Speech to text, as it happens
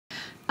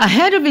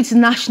Ahead of its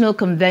national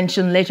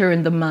convention later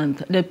in the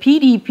month, the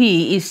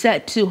PDP is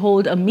set to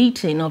hold a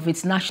meeting of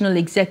its National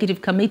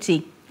Executive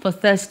Committee for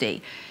Thursday.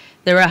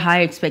 There are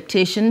high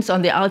expectations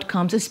on the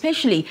outcomes,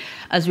 especially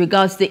as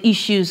regards the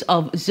issues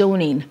of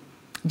zoning.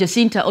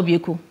 Jacinta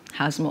Obiuku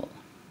has more.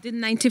 The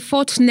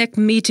 94th NEC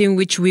meeting,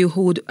 which will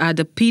hold at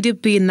the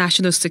P.D.P.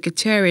 National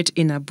Secretariat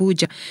in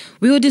Abuja,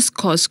 will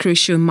discuss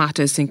crucial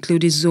matters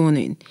including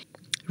zoning.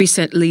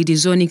 Recently, the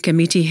zoning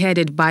committee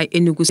headed by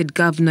Enugu State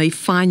Governor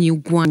Ifeanyi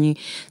Ugwuanyi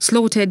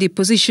slaughtered the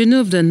position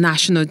of the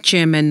national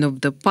chairman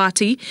of the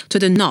party to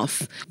the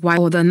north,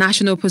 while the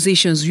national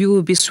positions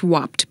will be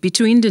swapped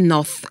between the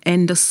north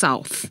and the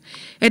south.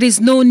 It is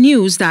no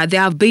news that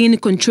there have been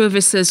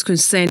controversies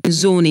concerning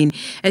zoning,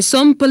 as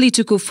some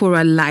political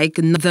fora like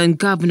Northern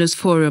Governors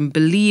Forum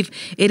believe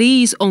it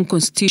is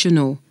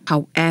unconstitutional.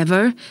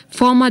 However,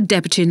 former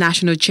Deputy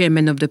National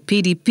Chairman of the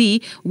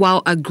PDP,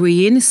 while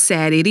agreeing,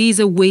 said it is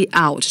a way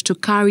out to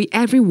carry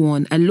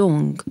everyone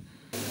along.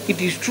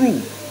 It is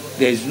true,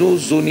 there is no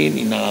zoning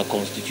in our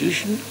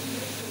constitution.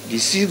 The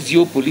 6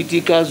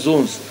 geopolitical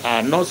zones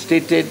are not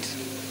stated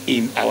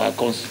in our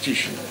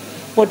constitution.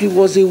 But it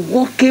was a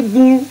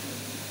workable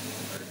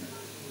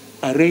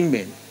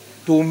arrangement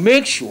to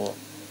make sure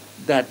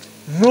that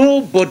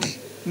nobody,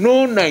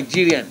 no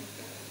Nigerian,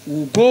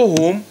 will go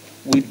home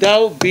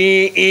without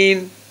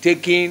being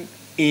taken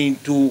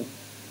into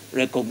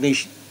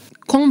recognition.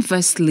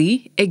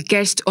 Conversely, a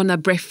guest on a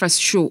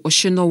breakfast show,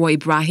 Oshinowo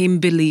Ibrahim,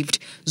 believed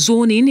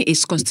zoning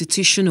is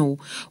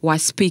constitutional while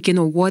speaking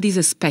on what is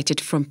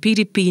expected from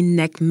PDP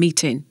NEC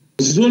meeting.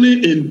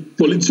 Zoning in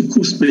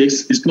political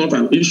space is not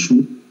an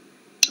issue.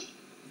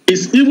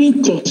 It's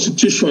even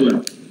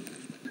constitutional.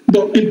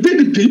 But in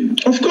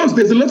PDP, of course,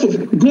 there's a lot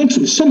of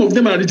go-to. Some of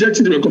them are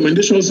rejecting the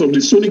recommendations of the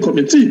zoning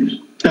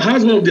committee. It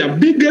has one of their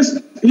biggest,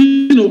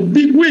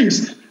 big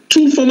wings.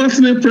 2 former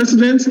Senate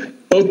presidents,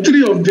 or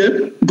 3 of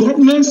them,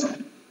 governors,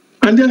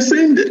 and they're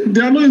saying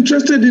they are not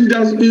interested in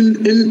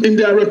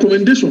their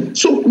recommendation.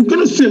 So we're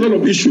going to see a lot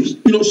of issues.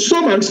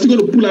 Some are still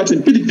going to pull out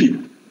in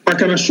PDP. I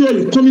can assure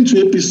you, coming to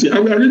APC,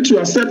 and we are ready to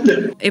accept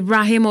them.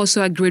 Ibrahim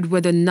also agreed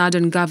with the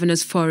Northern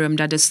Governors Forum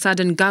that the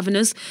Southern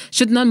governors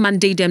should not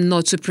mandate them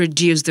not to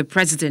produce the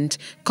president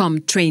come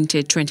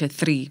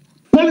 2023.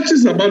 Politics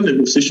is about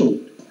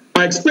negotiation.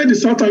 I expect the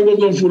Southern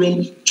Governors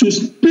Forum to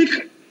speak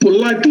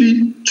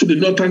politely to the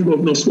Northern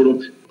Governors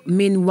Forum.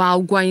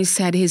 Meanwhile, Ugwuanyi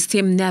said his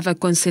team never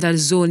considered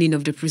zoning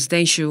of the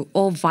presidential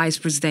or vice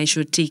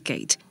presidential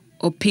ticket.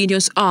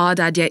 Opinions are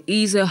that there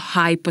is a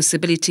high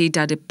possibility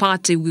that the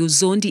party will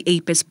zone the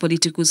Apex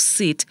political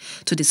seat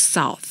to the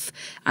south,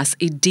 as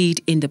it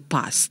did in the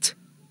past.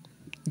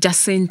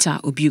 Jacinta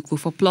Obiuku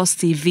for Plus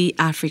TV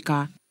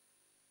Africa.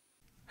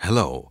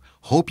 Hello,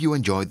 hope you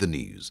enjoyed the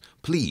news.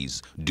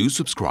 Please do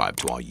subscribe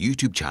to our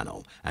YouTube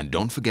channel and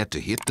don't forget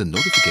to hit the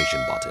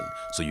notification button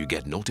so you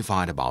get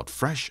notified about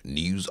fresh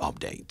news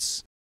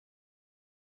updates.